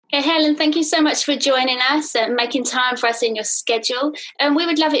Okay, Helen, thank you so much for joining us and making time for us in your schedule. And we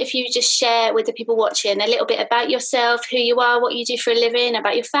would love it if you just share with the people watching a little bit about yourself, who you are, what you do for a living,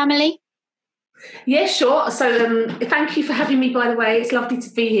 about your family. Yeah, sure. So thank you for having me, by the way. It's lovely to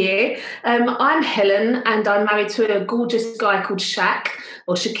be here. I'm Helen and I'm married to a gorgeous guy called Shaq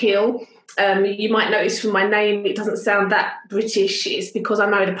or Shaquille. You might notice from my name, it doesn't sound that British. It's because I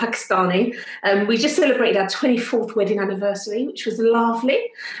married a Pakistani. We just celebrated our 24th wedding anniversary, which was lovely.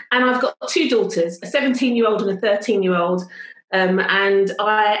 And I've got two daughters, a 17-year-old and a 13-year-old. And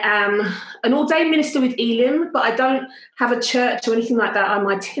I am an ordained minister with Elim, but I don't have a church or anything like that. I'm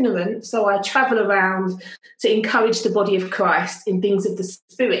itinerant, so I travel around to encourage the body of Christ in things of the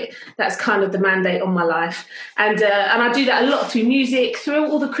Spirit. That's kind of the mandate on my life. And I do that a lot through music,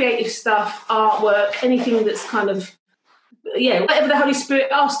 through all the creative stuff, artwork, anything that's kind of, whatever the Holy Spirit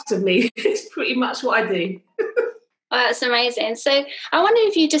asks of me is pretty much what I do. Well, that's amazing. So I wonder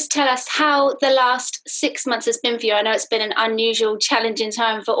if you just tell us how the last 6 months has been for you. I know it's been an unusual, challenging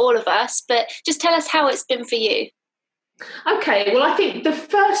time for all of us, but just tell us how it's been for you. Okay, well, I think the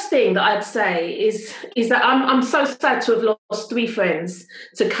first thing that I'd say is that I'm so sad to have lost three friends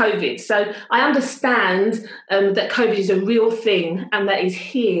to COVID. So I understand that COVID is a real thing and that is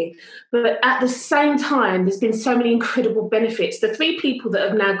here. But at the same time, there's been so many incredible benefits. The three people that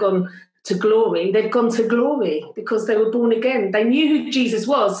have now gone to glory, they've gone to glory because they were born again. They knew who Jesus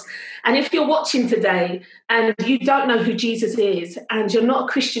was. And if you're watching today and you don't know who Jesus is and you're not a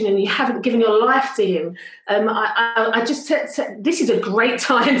Christian and you haven't given your life to him, I just said this is a great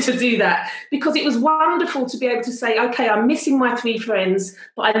time to do that, because it was wonderful to be able to say, okay, I'm missing my three friends,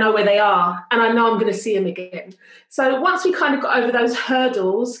 but I know where they are and I know I'm going to see them again. So once we kind of got over those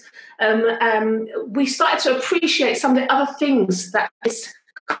hurdles, we started to appreciate some of the other things that this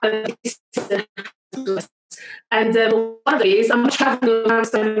and one of these, I'm traveling around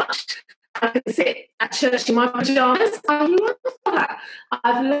so much, I can sit at church in my pajamas. I love that.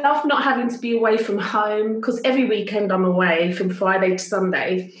 I've loved not having to be away from home, because every weekend I'm away from Friday to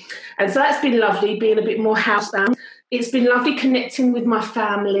Sunday. And so that's been lovely, being a bit more housebound. It's been lovely connecting with my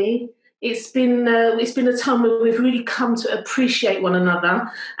family. It's been a time where we've really come to appreciate one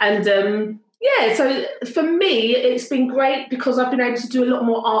another. And so for me, it's been great because I've been able to do a lot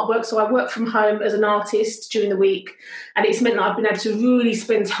more artwork. So I work from home as an artist during the week, and it's meant that I've been able to really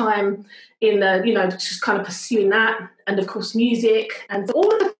spend time in, just kind of pursuing that, and of course music, and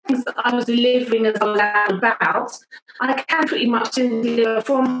all of the things that I was delivering as I was out about, I can pretty much deliver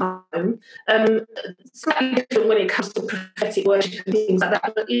from home. Slightly different when it comes to prophetic worship and things like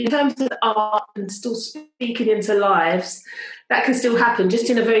that, but in terms of art and still speaking into lives, that can still happen, just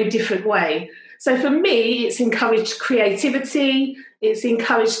in a very different way. So for me, it's encouraged creativity, it's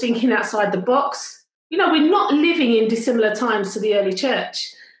encouraged thinking outside the box. We're not living in dissimilar times to the early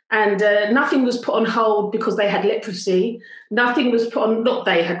church. And nothing was put on hold because they had leprosy. Nothing was put on, not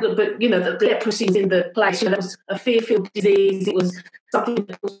they had, but, the leprosy was in the place. That was a fear-filled disease. It was something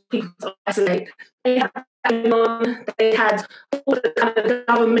that caused people to isolate. They had going on. They had all the kind of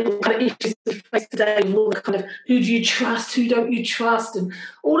governmental kind of issues we face today, all the kind of who do you trust, who don't you trust, and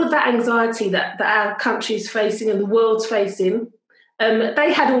all of that anxiety that our country is facing and the world's facing.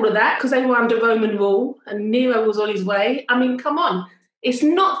 They had all of that because they were under Roman rule and Nero was on his way. I mean, come on. It's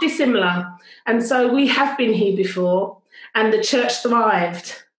not dissimilar. And so we have been here before and the church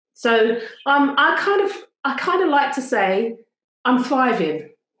thrived. So I kind of like to say I'm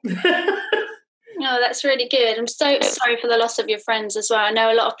thriving. Oh, that's really good. I'm so sorry for the loss of your friends as well. I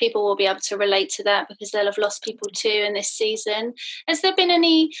know a lot of people will be able to relate to that because they'll have lost people too in this season. Has there been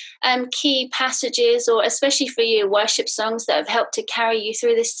any key passages, or especially for you, worship songs that have helped to carry you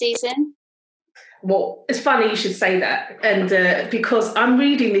through this season? Well, it's funny you should say that, and because I'm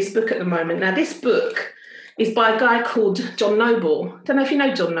reading this book at the moment. Now, this book is by a guy called John Noble. I don't know if you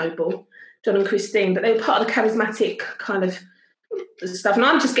know John Noble, John and Christine, but they were part of the charismatic kind of stuff, and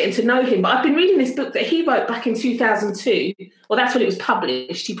I'm just getting to know him. But I've been reading this book that he wrote back in 2002. Well, that's when it was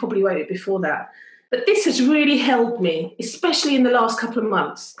published. He probably wrote it before that. But this has really held me, especially in the last couple of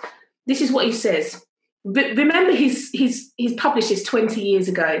months. This is what he says. Remember, he's published this 20 years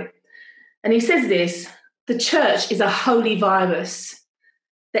ago. And he says this: the church is a holy virus.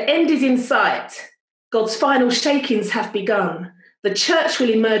 The end is in sight. God's final shakings have begun. The church will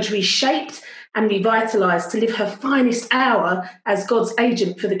emerge reshaped and revitalised to live her finest hour as God's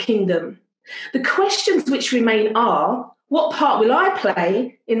agent for the kingdom. The questions which remain are, what part will I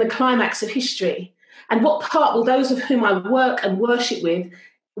play in the climax of history? And what part will those of whom I work and worship with,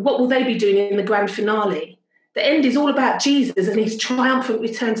 what will they be doing in the grand finale? The end is all about Jesus and his triumphant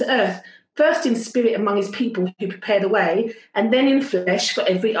return to earth. first in spirit among his people who prepare the way, and then in flesh for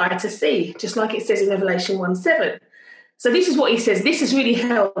every eye to see, just like it says in Revelation 1:7. So this is what he says. This has really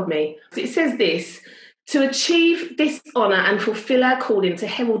helped me. It says this: to achieve this honour and fulfil our calling to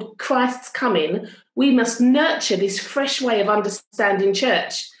herald Christ's coming, we must nurture this fresh way of understanding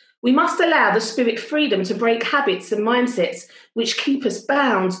church. We must allow the Spirit freedom to break habits and mindsets which keep us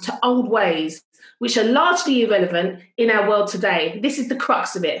bound to old ways, which are largely irrelevant in our world today. This is the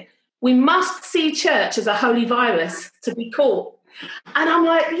crux of it. We must see church as a holy virus to be caught. And I'm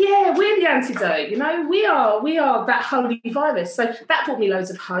like, yeah, we're the antidote, you know, we are that holy virus. So that brought me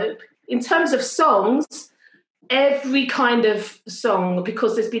loads of hope. In terms of songs, every kind of song,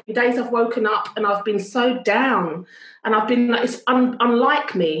 because there's been days I've woken up and I've been so down and I've been like, it's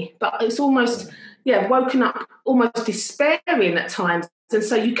unlike me, but it's almost, woken up almost despairing at times. And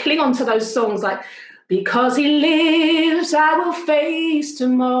so you cling on to those songs like, because he lives, I will face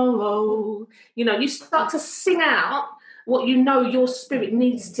tomorrow. You know, you start to sing out what you know your spirit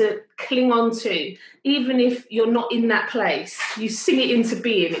needs to cling on to, even if you're not in that place. You sing it into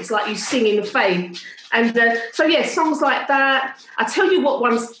being. It's like you sing in faith. And songs like that. I tell you what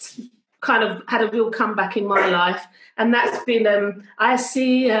once kind of had a real comeback in my life, and that's been, I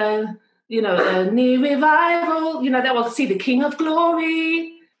see, a near revival, that will see the King of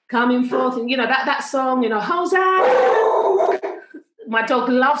Glory coming forth, and, that song, Hosanna. My dog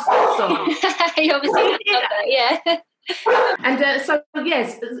loves that song. You obviously love that, yeah. And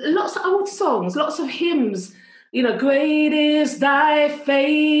yes, lots of old songs, lots of hymns. Great is thy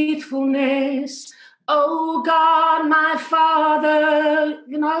faithfulness, oh God, my Father.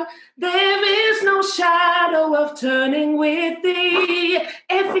 There is no shadow of turning with thee.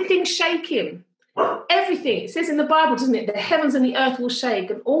 Everything's shaking. Everything. It says in the Bible, doesn't it? The heavens and the earth will shake,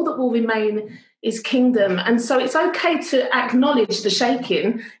 and all that will remain is kingdom. And so it's okay to acknowledge the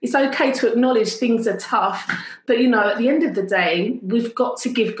shaking. It's okay to acknowledge things are tough. But, at the end of the day, we've got to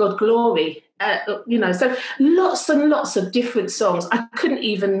give God glory. So lots and lots of different songs. I couldn't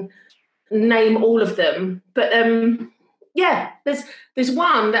even name all of them. But, there's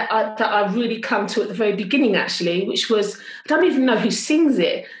one that I really come to at the very beginning, actually, which was, I don't even know who sings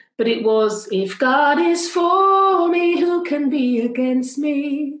it, but it was, if God is for me, who can be against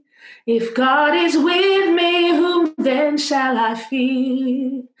me? If God is with me, whom then shall I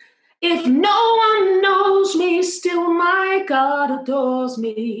fear? If no one knows me, still my God adores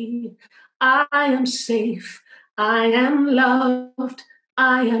me. I am safe, I am loved,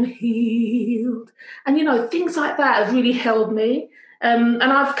 I am healed. And, things like that have really held me. And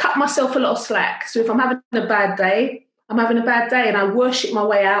I've cut myself a lot of slack. So if I'm having a bad day, I'm having a bad day, and I worship my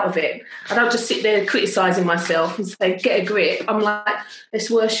way out of it. I don't just sit there criticising myself and say, get a grip. I'm like, let's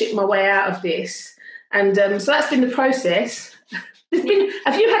worship my way out of this. And so that's been the process. Have you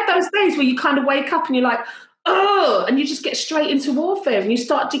had those days where you kind of wake up and you're like, oh, and you just get straight into warfare and you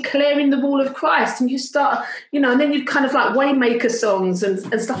start declaring the rule of Christ, and you start, and then you kind of like Waymaker songs and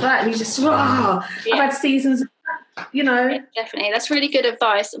stuff like that, and you just, I've had seasons, Yeah, definitely. That's really good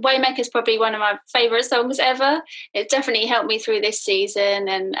advice. Waymaker is probably one of my favourite songs ever. It definitely helped me through this season.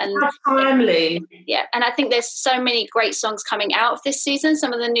 And timely. Yeah, and I think there's so many great songs coming out of this season,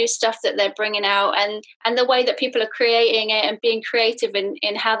 some of the new stuff that they're bringing out, and the way that people are creating it and being creative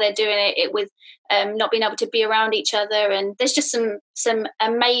in how they're doing it with not being able to be around each other. And there's just some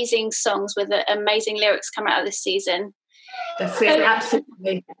amazing songs with amazing lyrics coming out of this season. That's it,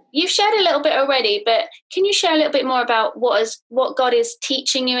 absolutely. You've shared a little bit already, but can you share a little bit more about what God is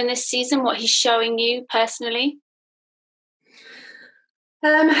teaching you in this season, what he's showing you personally?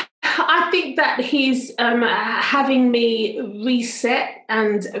 I think that he's having me reset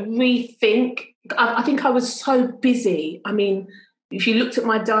and rethink. I think I was so busy. I mean, if you looked at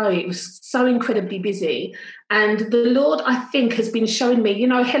my diary, it was so incredibly busy. And the Lord, I think, has been showing me,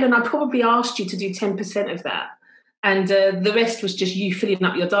 Helen, I probably asked you to do 10% of that. And the rest was just you filling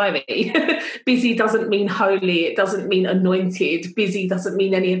up your diary. Busy doesn't mean holy. It doesn't mean anointed. Busy doesn't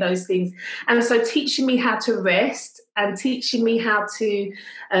mean any of those things. And so teaching me how to rest and teaching me how to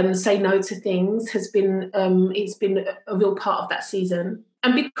say no to things has been, it's been a real part of that season.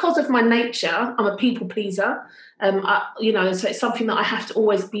 And because of my nature, I'm a people pleaser. So it's something that I have to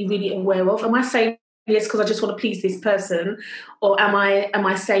always be really aware of. Am I saying yes because I just want to please this person, or am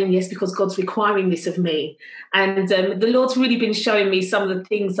I saying yes because God's requiring this of me? And the Lord's really been showing me some of the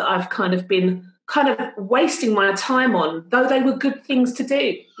things that I've kind of been wasting my time on, though they were good things to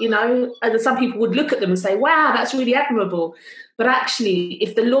do, and some people would look at them and say, wow, that's really admirable. But actually,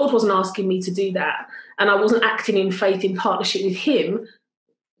 if the Lord wasn't asking me to do that and I wasn't acting in faith in partnership with him,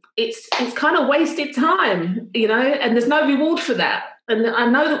 it's kind of wasted time, and there's no reward for that. And I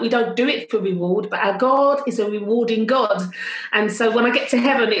know that we don't do it for reward, but our God is a rewarding God. And so when I get to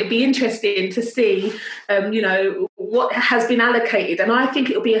heaven, it'll be interesting to see, what has been allocated. And I think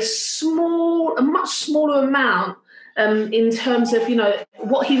it'll be a much smaller amount in terms of,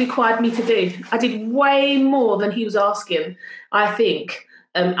 what he required me to do. I did way more than he was asking, I think,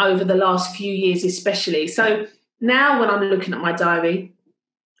 over the last few years especially. So now when I'm looking at my diary,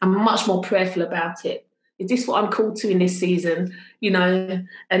 I'm much more prayerful about it. Is this what I'm called to in this season?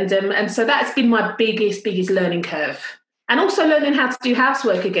 And so that's been my biggest learning curve. And also learning how to do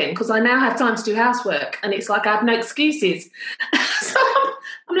housework again, because I now have time to do housework, and it's like I have no excuses. So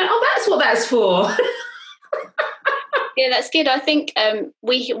I'm like, oh, that's what that's for. Yeah, that's good. I think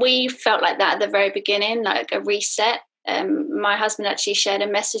we felt like that at the very beginning, like a reset. My husband actually shared a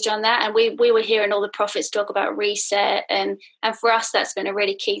message on that, and we were hearing all the prophets talk about reset, and for us that's been a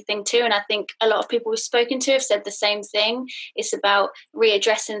really key thing too. And I think a lot of people we've spoken to have said the same thing. It's about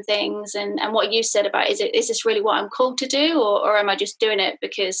readdressing things, and what you said about is this really what I'm called to do, or am I just doing it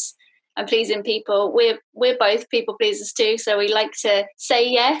because I'm pleasing people? We're both people pleasers too, so we like to say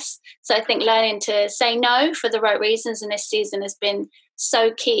yes. So I think learning to say no for the right reasons in this season has been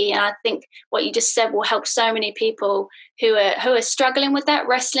so key. And I think what you just said will help so many people who are struggling with that,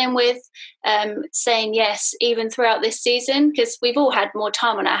 wrestling with saying yes even throughout this season, because we've all had more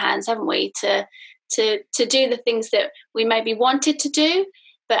time on our hands, haven't we, to do the things that we maybe wanted to do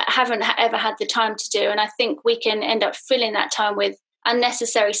but haven't ever had the time to do. And I think we can end up filling that time with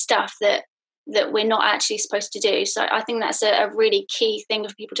unnecessary stuff that we're not actually supposed to do. So I think that's a really key thing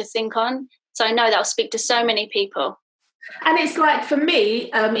for people to think on. So I know that'll speak to so many people. And it's like, for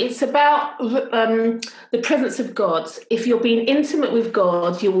me, it's about the presence of God. If you're being intimate with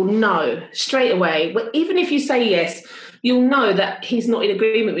God, you will know straight away. Even if you say yes, you'll know that he's not in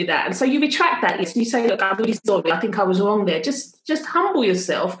agreement with that. And so you retract that yes. You say, look, I'm really sorry. I think I was wrong there. Just humble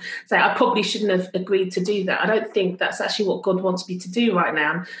yourself. Say, I probably shouldn't have agreed to do that. I don't think that's actually what God wants me to do right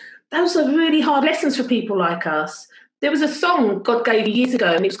now. Those are really hard lessons for people like us. There was a song God gave me years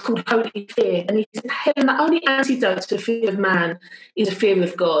ago, and it was called Holy Fear. And he said, Helen, the only antidote to the fear of man is the fear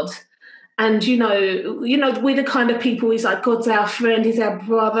of God. And, we're the kind of people, he's like, God's our friend, he's our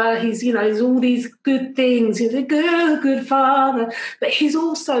brother, he's all these good things. He's a good father. But he's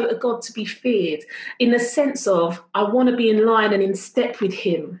also a God to be feared in the sense of, I want to be in line and in step with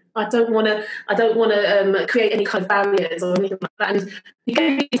him. I don't want to create any kind of barriers or anything like that. And he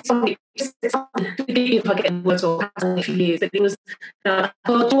gave me something, if I get the words wrong, a few years, but it was, God,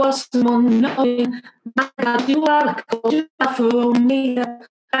 you are someone knowing, my God, you are like God, you are for me.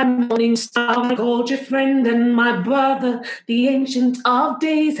 And morning star, I called your friend and my brother, the ancient of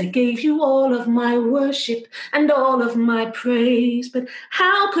days. I gave you all of my worship and all of my praise. But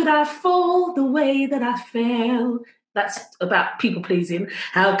how could I fall the way that I fell? That's about people pleasing.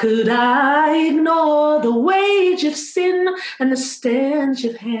 How could I ignore the wage of sin and the stench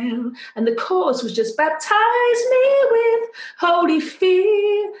of hell? And the chorus was just, baptize me with holy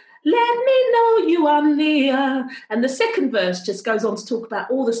fear. Let me know you are near. And the second verse just goes on to talk about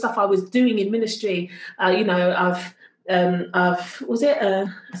all the stuff I was doing in ministry. I've sung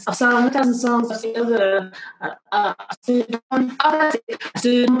 1,000 songs. I've stood on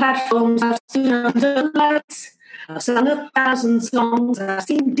platforms. I've stood under lights. I've sung 1,000 songs. I've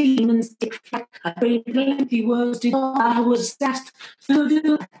seen demons take flight. I prayed lengthy words to all I was asked to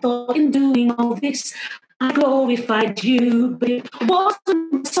do. I thought in doing all this, I glorified you, but it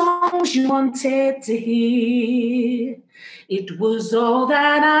wasn't the songs you wanted to hear. It was all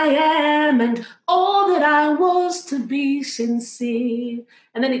that I am and all that I was to be sincere.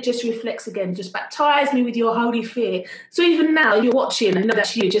 And then it just reflects again, just baptize me with your holy fear. So even now you're watching and know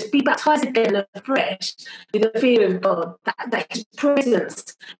that's you, just be baptized again afresh with the fear of God. That his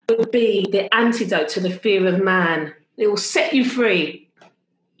presence will be the antidote to the fear of man. It will set you free.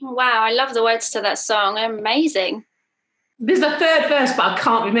 Wow, I love the words to that song. Amazing. There's a third verse, but I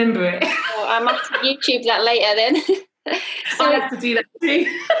can't remember it. Oh, I must YouTube that later then. So, I have to do that too.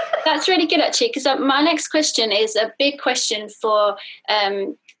 That's really good, actually, because my next question is a big question for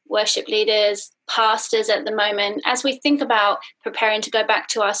worship leaders, pastors at the moment. As we think about preparing to go back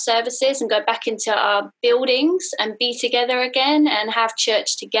to our services and go back into our buildings and be together again and have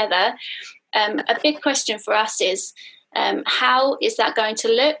church together, a big question for us is, how is that going to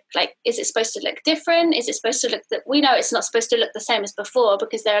look? Like, is it supposed to look different? Is it supposed to look that we know it's not supposed to look the same as before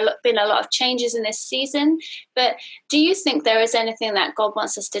because there have been a lot of changes in this season? But do you think there is anything that God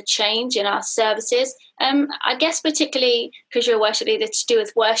wants us to change in our services? I guess particularly because you're a worship leader, to do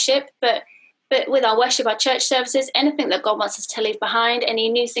with worship, but But with our worship, our church services, anything that God wants us to leave behind, any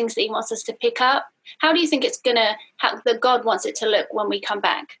new things that he wants us to pick up, how do you think that God wants it to look when we come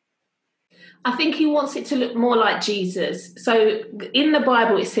back? I think he wants it to look more like Jesus. So in the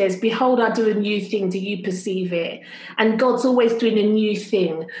Bible, it says, behold, I do a new thing. Do you perceive it? And God's always doing a new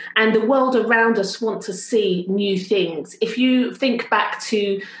thing. And the world around us want to see new things. If you think back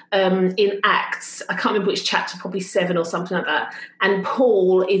to in Acts, I can't remember which chapter, probably 7 or something like that. And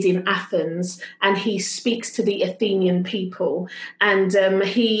Paul is in Athens and he speaks to the Athenian people. And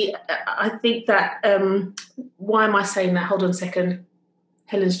I think that, why am I saying that? Hold on a second.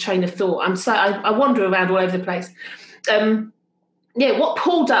 Helen's train of thought. I wander around all over the place. What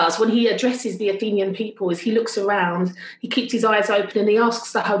Paul does when he addresses the Athenian people is he looks around, he keeps his eyes open and he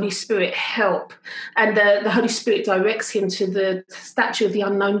asks the Holy Spirit help. And the Holy Spirit directs him to the statue of the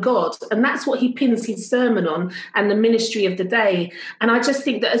unknown God. And that's what he pins his sermon on and the ministry of the day. And I just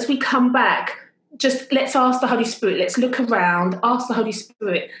think that as we come back, just let's ask the Holy Spirit, let's look around, ask the Holy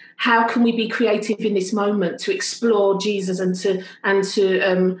Spirit, how can we be creative in this moment to explore Jesus and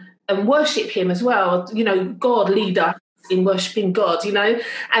to worship him as well? You know, God lead us in worshipping God, you know,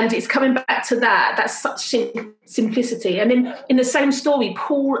 and it's coming back to that. That's such simplicity. And then in the same story,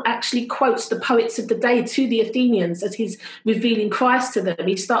 Paul actually quotes the poets of the day to the Athenians as he's revealing Christ to them.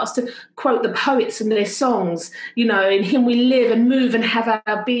 He starts to quote the poets and their songs, you know, in him we live and move and have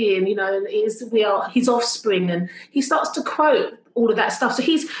our being, you know, and we are his offspring. And he starts to quote all of that stuff. So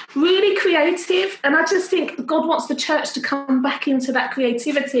he's really creative. And I just think God wants the church to come back into that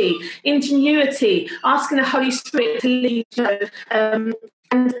creativity, ingenuity, asking the Holy Spirit to lead, you know,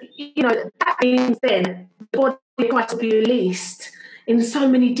 and, you know, that means then the body of Christ will be released in so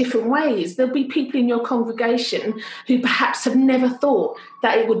many different ways. There'll be people in your congregation who perhaps have never thought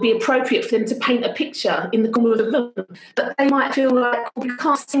that it would be appropriate for them to paint a picture in the corner of the room. But they might feel like, well, we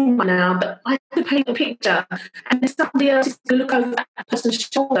can't sing right now, but I could paint a picture. And then somebody else is going to look over that person's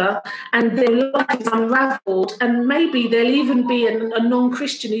shoulder and their life is unravelled. And maybe there'll even be a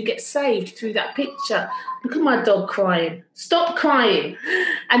non-Christian who gets saved through that picture. Look at my dog crying. Stop crying.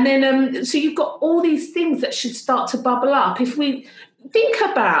 And then, so you've got all these things that should start to bubble up. If we think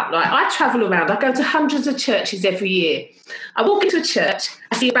about, like, I travel around, I go to hundreds of churches every year. I walk into a church,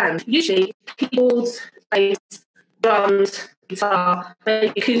 I see a band, usually keyboards, bass, drums, guitar,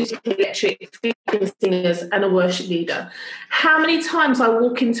 maybe acoustic, electric, singers, and a worship leader. How many times I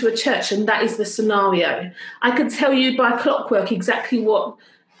walk into a church and that is the scenario? I could tell you by clockwork exactly what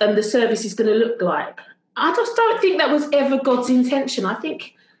the service is going to look like. I just don't think that was ever God's intention. I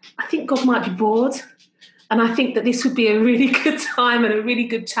think God might be bored. And I think that this would be a really good time and a really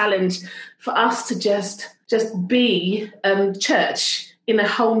good challenge for us to just be church in a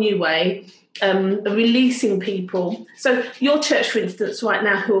whole new way, releasing people. So your church, for instance, right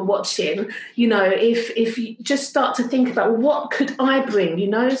now who are watching, you know, if you just start to think about, well, what could I bring, you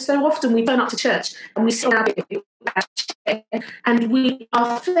know? So often we turn up to church and we sit down and we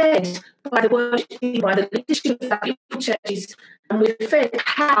are fed by the worship, by the leadership of our churches, and we're fed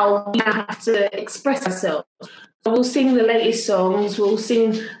how we now have to express ourselves. So we'll sing the latest songs, we'll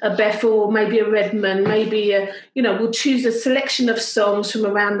sing a Bethel, maybe a Redmond, maybe we'll choose a selection of songs from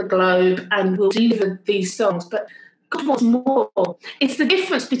around the globe and we'll deliver these songs. But God wants more. It's the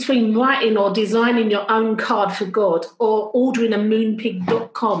difference between writing or designing your own card for God or ordering a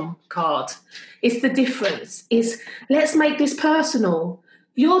moonpig.com card. It's the difference. Let's make this personal.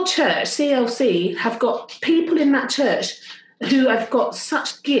 Your church, CLC, have got people in that church who have got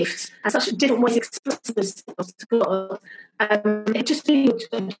such gifts and such different ways of expressing themselves to God. It just feels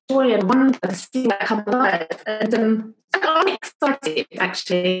a joy and wonder to see that come alive. And I'm excited,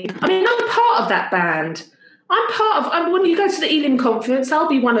 actually. I mean, I'm part of that band. When you go to the Elim conference, I'll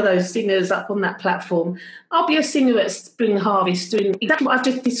be one of those singers up on that platform. I'll be a singer at Spring Harvest doing exactly what I've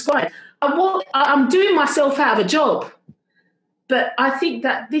just described. I'm doing myself out of a job. But I think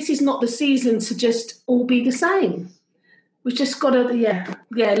that this is not the season to just all be the same. We've just got to,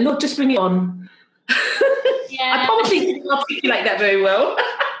 Lord, just bring it on. Yeah. I probably didn't articulate that very well.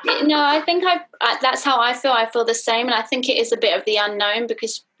 No, I think that's how I feel. I feel the same. And I think it is a bit of the unknown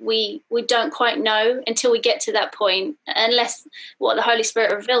because we don't quite know until we get to that point, unless what the Holy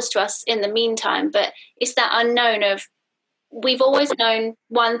Spirit reveals to us in the meantime. But it's that unknown of, we've always known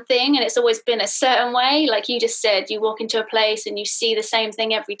one thing and it's always been a certain way. Like you just said, you walk into a place and you see the same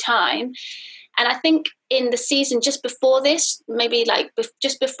thing every time. And I think in the season just before this, maybe like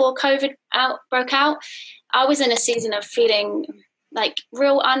just before COVID broke out, I was in a season of feeling like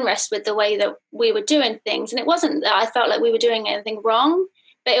real unrest with the way that we were doing things. And it wasn't that I felt like we were doing anything wrong,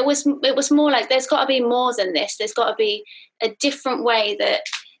 but it was more like there's got to be more than this. There's got to be a different way that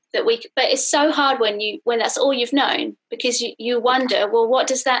that but it's so hard when that's all you've known, because you wonder, well, what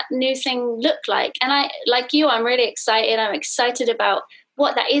does that new thing look like? And I'm really excited. I'm excited about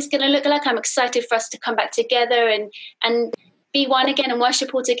what that is going to look like. I'm excited for us to come back together and be one again and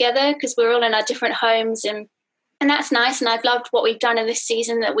worship all together, because we're all in our different homes, and that's nice. And I've loved what we've done in this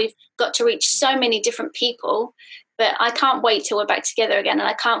season, that we've got to reach so many different people. But I can't wait till we're back together again. And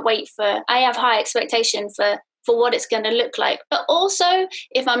I have high expectation for what it's going to look like. But also,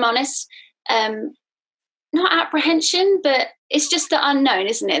 if I'm honest, not apprehension, but it's just the unknown,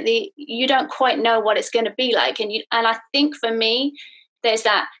 isn't it? You don't quite know what it's going to be like. And I think for me, there's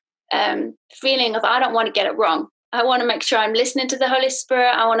that feeling of, I don't want to get it wrong. I want to make sure I'm listening to the Holy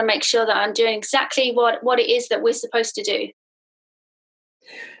Spirit. I want to make sure that I'm doing exactly what it is that we're supposed to do.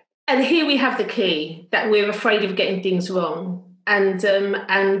 And here we have the key, that we're afraid of getting things wrong. And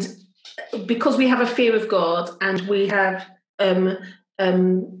because we have a fear of God, and we have,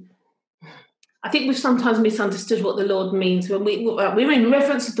 I think we've sometimes misunderstood what the Lord means when we're in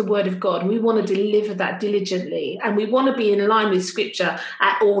reverence of the word of God, and we want to deliver that diligently, and we want to be in line with Scripture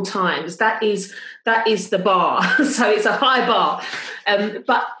at all times. That is the bar. So it's a high bar.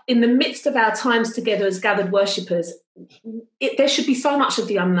 But in the midst of our times together as gathered worshippers, there should be so much of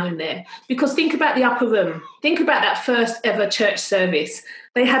the unknown there. Because think about the upper room. Think about that first ever church service.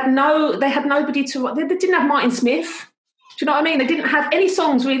 They had nobody to. They didn't have Martin Smith. Do you know what I mean? They didn't have any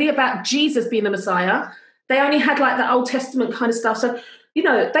songs really about Jesus being the Messiah. They only had like the Old Testament kind of stuff. So,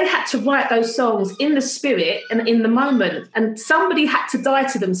 they had to write those songs in the spirit and in the moment. And somebody had to die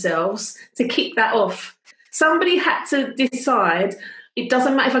to themselves to kick that off. Somebody had to decide, it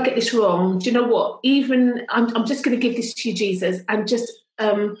doesn't matter if I get this wrong. Do you know what? Even I'm just going to give this to you, Jesus. And just,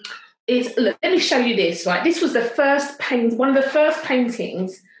 look, let me show you this, right? This was one of the first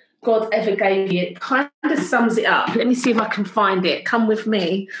paintings God ever gave me. It kind of sums it up. Let me see if I can find it. Come with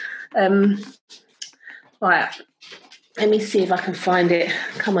me. Right. Let me see if I can find it.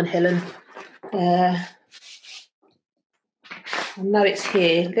 Come on, Helen. I know it's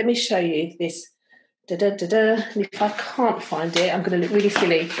here. Let me show you this. And if I can't find it, I'm going to look really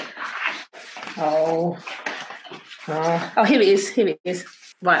silly. Oh, here it is. Here it is.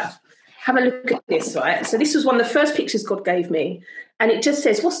 Right. Have a look at this, right? So this was one of the first pictures God gave me. And it just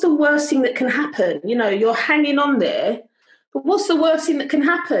says, what's the worst thing that can happen? You're hanging on there. But what's the worst thing that can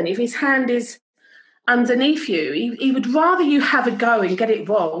happen if his hand is underneath you? He would rather you have a go and get it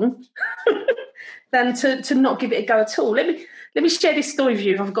wrong than to not give it a go at all. Let me share this story with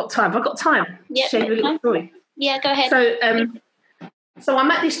you if I've got time. Have I got time? Yeah, share you a little story. Yeah, go ahead. So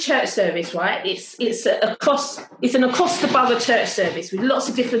I'm at this church service, right? It's an across the borough church service with lots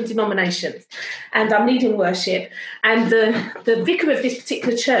of different denominations, and I'm leading worship. And the vicar of this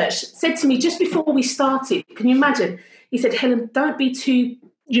particular church said to me just before we started, can you imagine? He said, Helen, don't be too,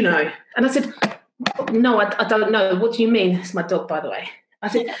 And I said, no, I don't know. What do you mean? It's my dog, by the way.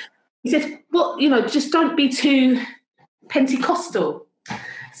 He said, well, just don't be too Pentecostal.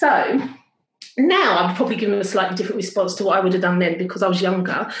 So now I'm probably giving a slightly different response to what I would have done then, because I was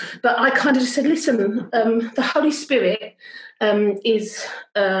younger. But I kind of just said, listen, the Holy Spirit is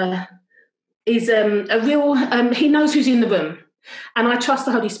a real, he knows who's in the room. And I trust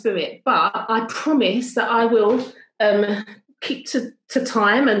the Holy Spirit. But I promise that I will keep to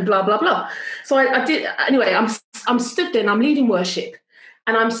time and blah, blah, blah. So I did. Anyway, I'm stood there and I'm leading worship.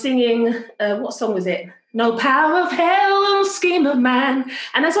 And I'm singing, what song was it? No power of hell, no scheme of man.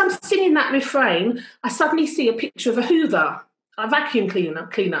 And as I'm singing that refrain, I suddenly see a picture of a Hoover, a vacuum cleaner.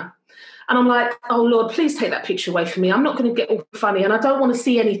 And I'm like, oh, Lord, please take that picture away from me. I'm not going to get all funny, and I don't want to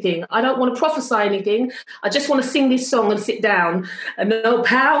see anything. I don't want to prophesy anything. I just want to sing this song and sit down. And no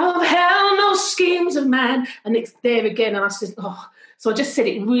power of hell, no schemes of man. And it's there again. And I said, oh. So I just said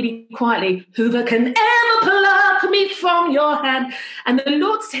it really quietly, whoever can ever pluck me from your hand. And the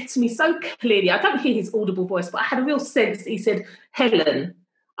Lord said to me so clearly, I don't hear his audible voice, but I had a real sense. He said, Helen,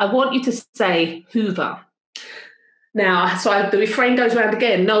 I want you to say Hoover. Now, the refrain goes around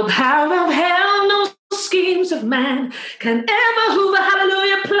again. No power of hell, no schemes of man can ever Hoover,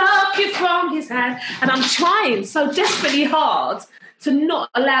 hallelujah, pluck you from his hand. And I'm trying so desperately hard to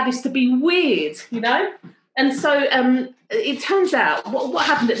not allow this to be weird, And so it turns out what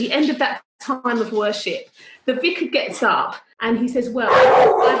happened at the end of that time of worship, the vicar gets up and he says, well,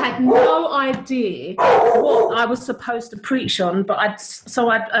 I had no idea what I was supposed to preach on, but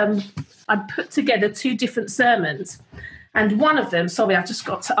I'd put together 2 different sermons. And one of them, sorry, I just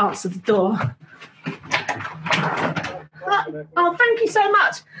got to answer the door. Oh, thank you so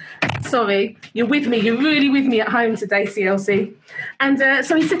much. Sorry, you're with me. You're really with me at home today, CLC. And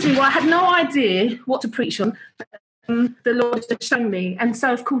so he said to me, well, I had no idea what to preach on. the Lord had shown me. And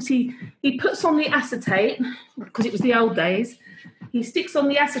so, of course, he puts on the acetate, because it was the old days. He sticks on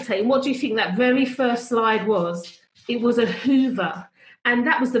the acetate. And what do you think that very first slide was? It was a Hoover. And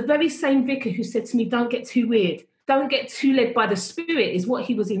that was the very same vicar who said to me, don't get too weird. Don't get too led by the Spirit, is what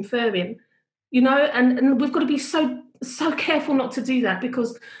he was inferring. You know, and we've got to be so careful not to do that,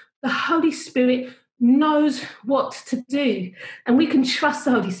 because the Holy Spirit knows what to do, and we can trust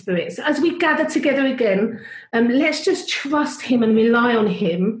the Holy Spirit. So as we gather together again, let's just trust him and rely on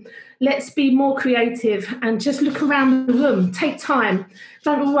him. Let's be more creative and just look around the room. Take time.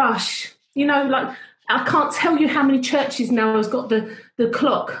 Don't rush. You know, like, I can't tell you how many churches now has got the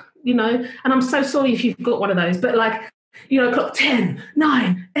clock, you know, and I'm so sorry if you've got one of those, but like, you know, clock 10,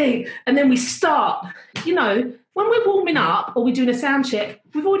 9, 8, and then we start. You know, when we're warming up or we're doing a sound check,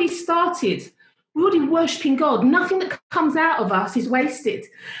 we've already started. We're already worshipping God. Nothing that comes out of us is wasted.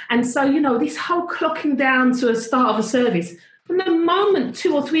 And so, you know, this whole clocking down to a start of a service, from the moment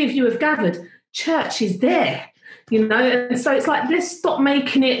 2 or 3 of you have gathered, church is there, you know. And so it's like, let's stop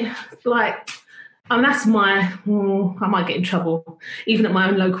making it like, and that's I might get in trouble, even at my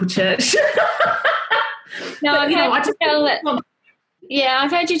own local church. No, I've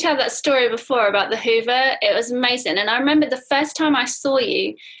heard you tell that story before about the Hoover. It was amazing. And I remember the first time I saw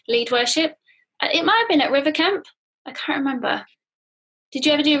you lead worship, it might have been at River Camp. I can't remember. Did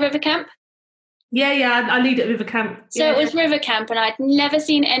you ever do River Camp? Yeah, I lead at River Camp. So it was River Camp, and I'd never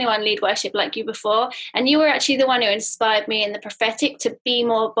seen anyone lead worship like you before. And you were actually the one who inspired me in the prophetic to be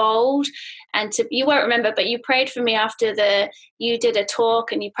more bold. And you won't remember, but you prayed for me after you did a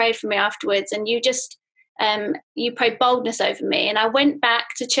talk, and you prayed for me afterwards, and you just you prayed boldness over me. And I went back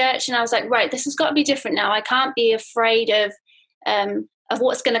to church, and I was like, right, this has got to be different now. I can't be afraid of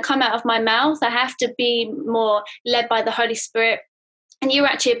what's going to come out of my mouth. I have to be more led by the Holy Spirit. And you were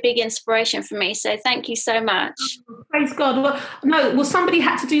actually a big inspiration for me. So thank you so much. Praise God. Well, somebody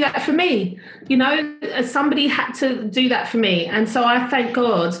had to do that for me. You know, somebody had to do that for me. And so I thank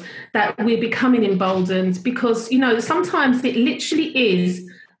God that we're becoming emboldened, because, you know, sometimes it literally is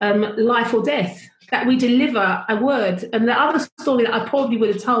life or death, that we deliver a word. And the other story that I probably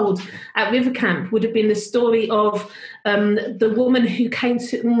would have told at River Camp would have been the story of the woman who came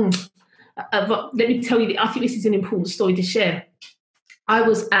to... let me tell you, I think this is an important story to share. I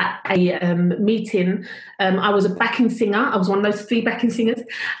was at a meeting. I was a backing singer. I was one of those 3 backing singers.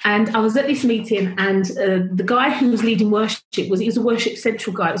 And I was at this meeting, and the guy who was leading worship he was a Worship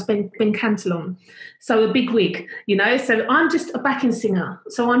Central guy. It was Ben Cantillon. So a big wig, you know. So I'm just a backing singer.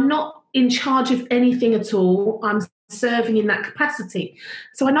 So I'm not in charge of anything at all. I'm serving in that capacity.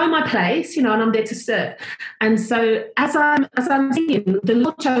 So I know my place, you know, and I'm there to serve. And so as I'm singing, the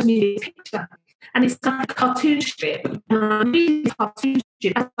Lord shows me this picture. And it's like a cartoon strip. And I'm reading this cartoon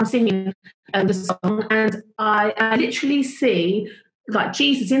strip as I'm singing the song, and I literally see like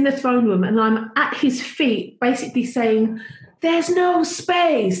Jesus in the throne room, and I'm at his feet basically saying, there's no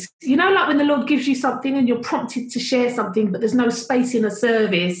space. You know, like when the Lord gives you something and you're prompted to share something, but there's no space in a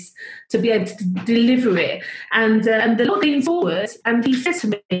service to be able to deliver it. And the Lord leans forward and he says to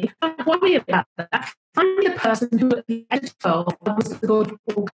me, don't worry about that. Find the person who at the age of 12 was the God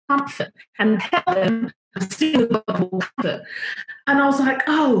will comfort, and tell them I'm still the God will comfort. And I was like,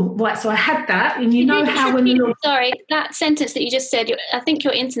 oh, right. So I had that. And you know how when the Lord... Sorry, that sentence that you just said, I think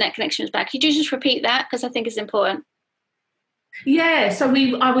your internet connection was back. Could you just repeat that? Because I think it's important. Yeah, so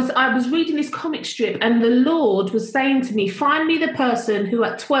I was reading this comic strip, and the Lord was saying to me, find me the person who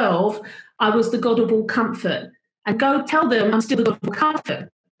at 12 I was the God of all comfort, and go tell them I'm still the God of all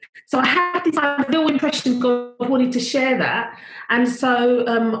comfort. So I had this real impression God wanted to share that. And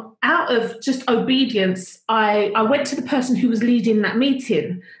so out of just obedience, I went to the person who was leading that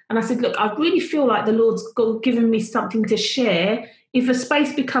meeting, and I said, look, I really feel like the Lord's given me something to share. If a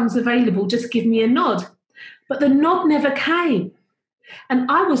space becomes available, just give me a nod. But the nod never came.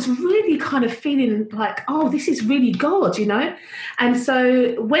 And I was really kind of feeling like, oh, this is really God, you know? And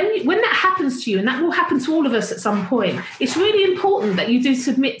so when that happens to you, and that will happen to all of us at some point, it's really important that you do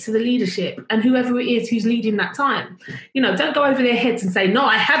submit to the leadership and whoever it is who's leading that time. You know, don't go over their heads and say, no,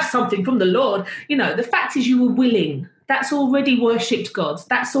 I have something from the Lord. You know, the fact is you were willing. That's already worshipped God.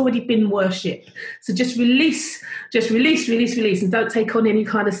 That's already been worshipped. So just release, and don't take on any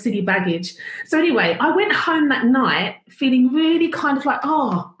kind of silly baggage. So anyway, I went home that night feeling really kind of like,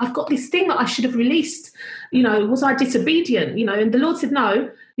 oh, I've got this thing that I should have released. You know, was I disobedient? You know, and the Lord said, no,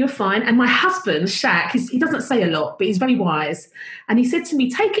 you're fine. And my husband, Shaq, he doesn't say a lot, but he's very wise. And he said to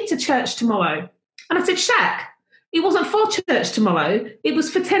me, take it to church tomorrow. And I said, Shaq, it wasn't for church tomorrow. It was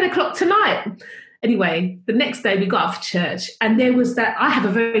for 10 o'clock tonight. Anyway, the next day we got up for church, and there was that. I have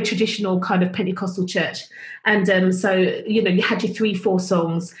a very traditional kind of Pentecostal church, and so you had your 3-4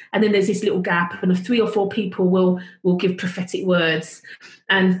 songs, and then there's this little gap, and 3 or 4 people will give prophetic words,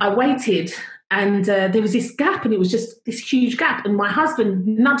 and I waited, and there was this gap, and it was just this huge gap, and my husband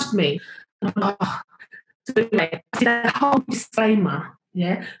nudged me. So anyway, I did a whole disclaimer.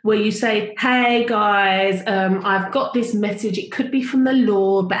 Yeah, where you say, hey guys, I've got this message. It could be from the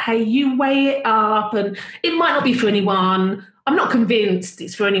Lord, but hey, you weigh it up, and it might not be for anyone. I'm not convinced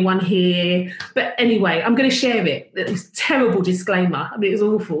it's for anyone here, but anyway, I'm going to share it. It was a terrible disclaimer. I mean, it was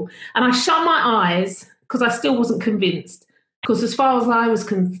awful, and I shut my eyes because I still wasn't convinced. Because as far as I was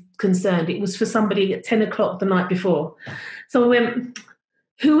concerned, it was for somebody at 10 o'clock the night before. So I went,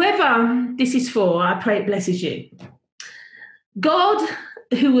 whoever this is for, I pray it blesses you. God,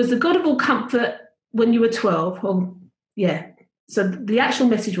 who was the God of all comfort when you were 12, so the actual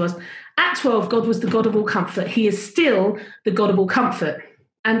message was, at 12, God was the God of all comfort. He is still the God of all comfort.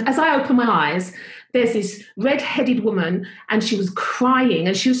 And as I open my eyes, there's this red-headed woman, and she was crying,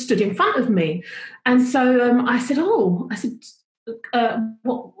 and she was stood in front of me. And so I said,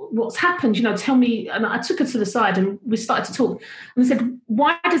 what's happened? Tell me. And I took her to the side, and we started to talk. And I said,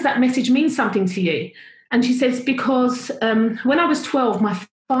 why does that message mean something to you? And she says, because when I was 12, my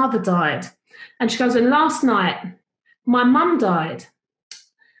father died. And she goes, and last night, my mum died.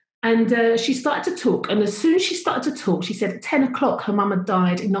 And she started to talk. And as soon as she started to talk, she said at 10 o'clock, her mum had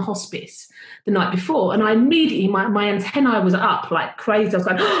died in the hospice the night before. And I immediately, my antennae was up like crazy. I was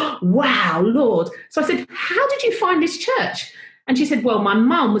like, oh, wow, Lord. So I said, how did you find this church? And she said, well, my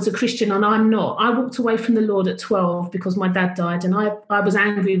mum was a Christian and I'm not. I walked away from the Lord at 12 because my dad died, and I was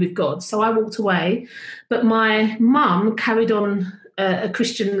angry with God. So I walked away. But my mum carried on a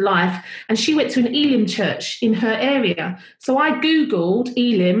Christian life, and she went to an Elim church in her area. So I Googled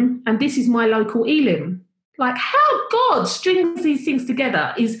Elim, and this is my local Elim. Like, how God strings these things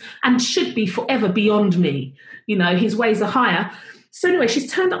together is and should be forever beyond me. His ways are higher. So anyway,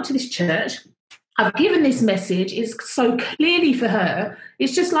 she's turned up to this church. I've given this message. It's so clearly for her.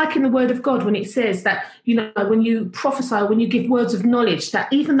 It's just like in the Word of God when it says that, when you prophesy, when you give words of knowledge,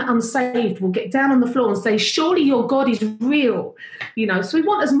 that even the unsaved will get down on the floor and say, surely your God is real. So we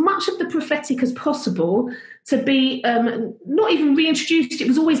want as much of the prophetic as possible to be not even reintroduced. It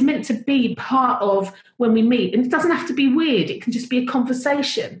was always meant to be part of when we meet. And it doesn't have to be weird. It can just be a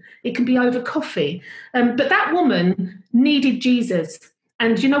conversation. It can be over coffee. But that woman needed Jesus.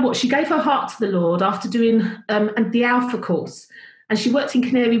 And you know what? She gave her heart to the Lord after doing the Alpha course. And she worked in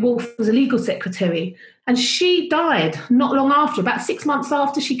Canary Wharf as a legal secretary. And she died not long after, about 6 months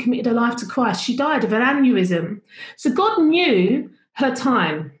after she committed her life to Christ. She died of an aneurysm. So God knew her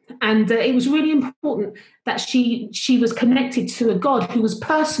time. And it was really important that she was connected to a God who was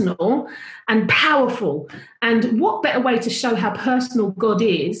personal and powerful. And what better way to show how personal God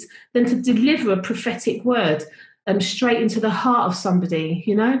is than to deliver a prophetic word straight into the heart of somebody,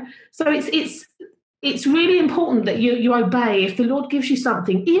 So it's really important that you obey. If the Lord gives you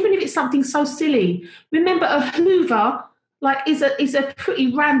something, even if it's something so silly. Remember, a Hoover is a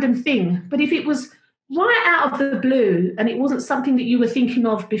pretty random thing. But if it was right out of the blue and it wasn't something that you were thinking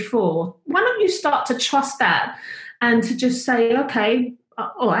of before, why don't you start to trust that and to just say, okay,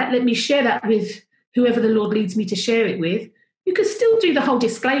 all right, let me share that with whoever the Lord leads me to share it with. You could still do the whole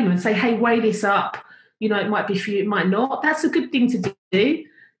disclaimer and say, hey, weigh this up. It might be for you, it might not. That's a good thing to do,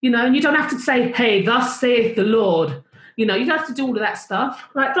 and you don't have to say, hey, thus saith the Lord. You don't have to do all of that stuff.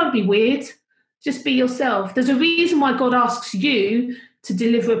 Don't be weird. Just be yourself. There's a reason why God asks you to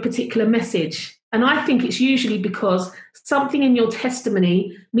deliver a particular message. And I think it's usually because something in your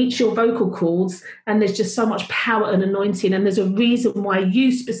testimony meets your vocal cords, and there's just so much power and anointing. And there's a reason why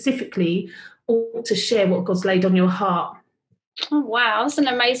you specifically ought to share what God's laid on your heart. Oh, wow, that's an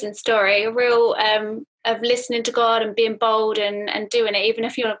amazing story. A real of listening to God and being bold and doing it, even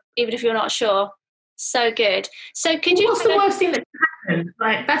if you're not sure. So good. So could you? What's the worst thing that can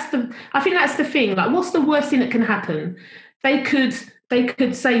happen? I think that's the thing. What's the worst thing that can happen? They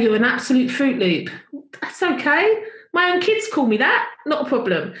could say you're an absolute Fruit Loop. That's okay. My own kids call me that. Not a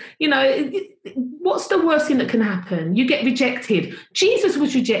problem. What's the worst thing that can happen? You get rejected. Jesus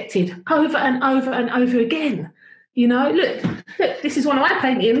was rejected over and over and over again. Look, this is one of my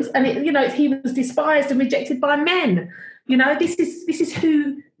paintings, and he was despised and rejected by men. This is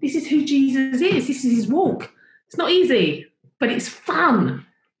who Jesus is. This is his walk. It's not easy, but it's fun.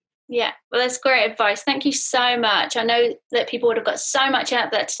 Yeah, well, that's great advice. Thank you so much. I know that people would have got so much out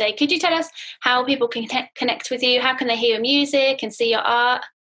of that today. Could you tell us how people can connect with you? How can they hear your music and see your art?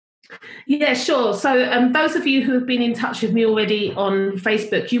 Yeah, sure. So those of you who have been in touch with me already on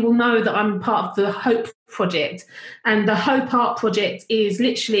Facebook, you will know that I'm part of the Hope Project. And the Hope Art Project is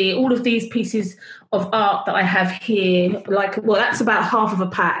literally all of these pieces of art that I have here. That's about half of a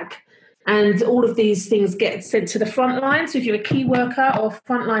pack. And all of these things get sent to the front line. So if you're a key worker or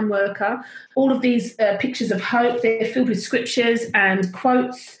frontline worker, all of these pictures of hope, they're filled with scriptures and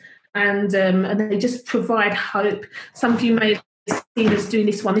quotes, and they just provide hope. Some of you may seen us doing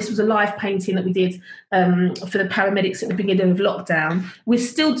this one. This was a live painting that we did for the paramedics at the beginning of lockdown. We're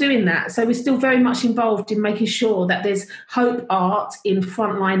still doing that. So we're still very much involved in making sure that there's hope art in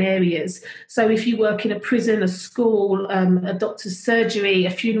frontline areas. So if you work in a prison, a school, a doctor's surgery,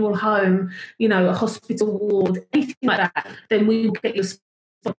 a funeral home, a hospital ward, anything like that, then we will get your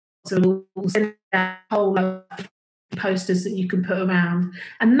sponsor. We'll send out a whole posters that you can put around.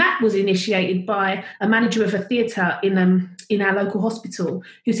 And that was initiated by a manager of a theatre in our local hospital,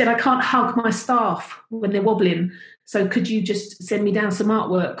 who said, I can't hug my staff when they're wobbling, so could you just send me down some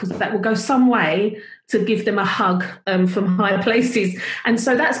artwork, because that will go some way to give them a hug from higher places. And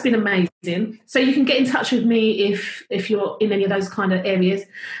so that's been amazing. So you can get in touch with me if you're in any of those kind of areas.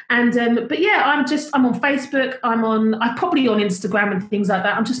 And but yeah, I'm on Facebook, I'm probably on Instagram and things like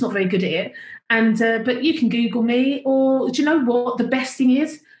that. I'm just not very good at it. And but you can Google me, or do you know what the best thing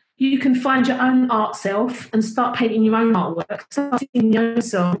is? You can find your own art self and start painting your own artwork, start singing your own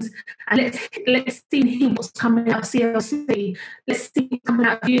songs, and let's see what's coming out of CLC. Let's see what's coming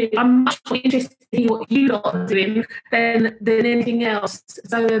out of you. I'm much more interested to hear what you lot are doing than anything else.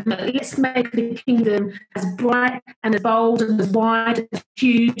 So let's make the kingdom as bright and as bold and as wide and as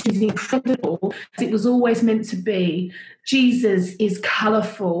huge and as incredible as it was always meant to be. Jesus is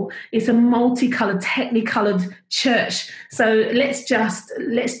colourful. It's a multicoloured, technicoloured church. So let's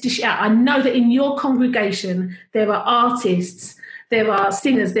dish it out. I know that in your congregation there are artists, there are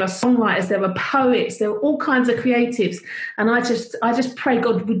singers, there are songwriters, there are poets, there are all kinds of creatives. And I just pray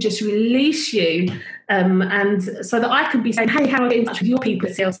God would just release you, and so that I can be saying, hey, how do I get in touch with your people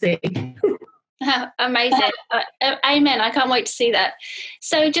at CLC? Amazing. Amen. I can't wait to see that.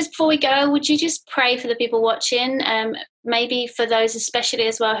 So just before we go, would you just pray for the people watching, maybe for those especially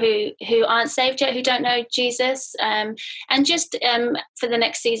as well who aren't saved yet, who don't know Jesus, and just for the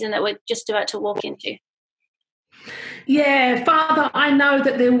next season that we're just about to walk into? Yeah, Father, I know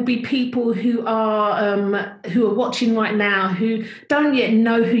that there will be people who are watching right now who don't yet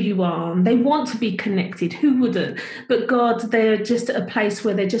know who you are. They want to be connected. Who wouldn't? But God, they're just at a place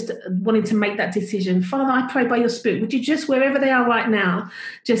where they're just wanting to make that decision. Father, I pray by your Spirit, would you just, wherever they are right now,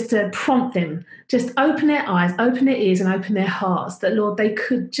 just prompt them, just open their eyes, open their ears, and open their hearts, that, Lord, they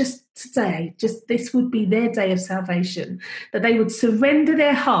could just today, just this would be their day of salvation, that they would surrender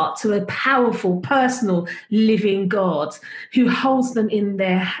their heart to a powerful, personal, living God who holds them in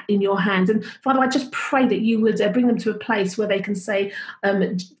your hands. And Father, I just pray that you would bring them to a place where they can say,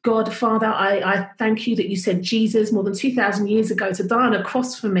 God, Father, I thank you that you sent Jesus more than 2,000 years ago to die on a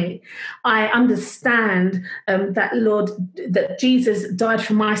cross for me. I understand that, Lord, that Jesus died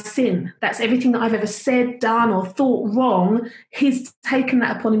for my sin. That's everything that I've ever said, done, or thought wrong. He's taken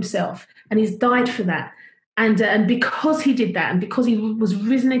that upon himself. And he's died for that. And because he did that, and because he was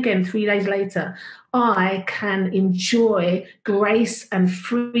risen again 3 days later, I can enjoy grace and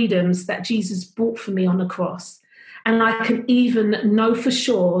freedoms that Jesus bought for me on the cross. And I can even know for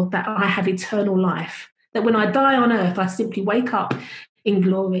sure that I have eternal life, that when I die on earth, I simply wake up in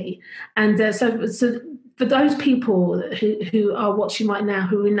glory. And so for those people who are watching right now,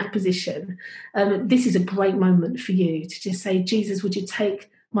 who are in that position, this is a great moment for you to just say, Jesus, would you take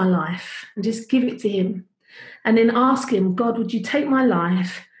my life, and just give it to him, and then ask him, God, would you take my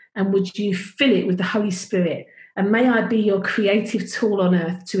life and would you fill it with the Holy Spirit, and may I be your creative tool on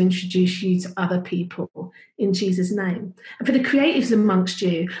earth to introduce you to other people, in Jesus' name. And for the creatives amongst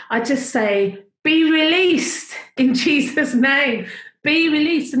you, I just say, be released in Jesus' name. Be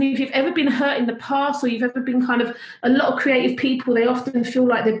released. And if you've ever been hurt in the past, or you've ever been a lot of creative people, they often feel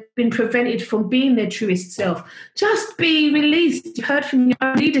like they've been prevented from being their truest self. Just be released. You've heard from your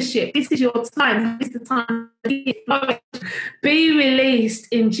own leadership. This is your time. This is the time. Be released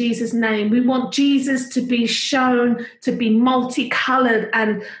in Jesus' name. We want Jesus to be shown to be multicolored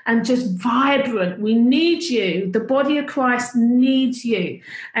and just vibrant. We need you. The body of Christ needs you.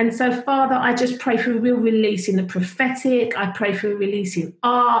 And so, Father, I just pray for a real release in the prophetic. I pray for a release in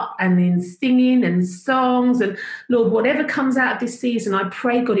art and in singing and songs. And Lord, whatever comes out of this season, I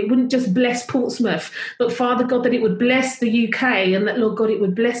pray, God, it wouldn't just bless Portsmouth, but Father God, that it would bless the UK, and that, Lord God, it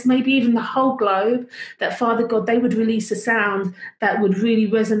would bless maybe even the whole globe. That, Father Father God, they would release a sound that would really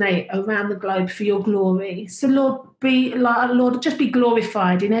resonate around the globe for your glory. So Lord, just be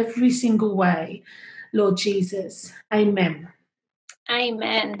glorified in every single way, Lord Jesus. Amen.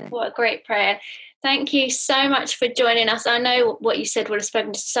 Amen. What a great prayer. Thank you so much for joining us. I know what you said would have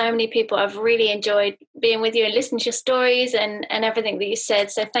spoken to so many people. I've really enjoyed being with you and listening to your stories and everything that you said.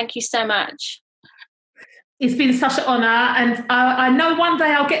 So thank you so much. It's been such an honour, and I know one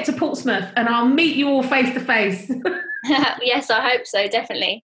day I'll get to Portsmouth and I'll meet you all face to face. Yes, I hope so,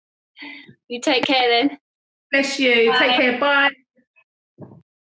 definitely. You take care then. Bless you. Bye. Take care. Bye.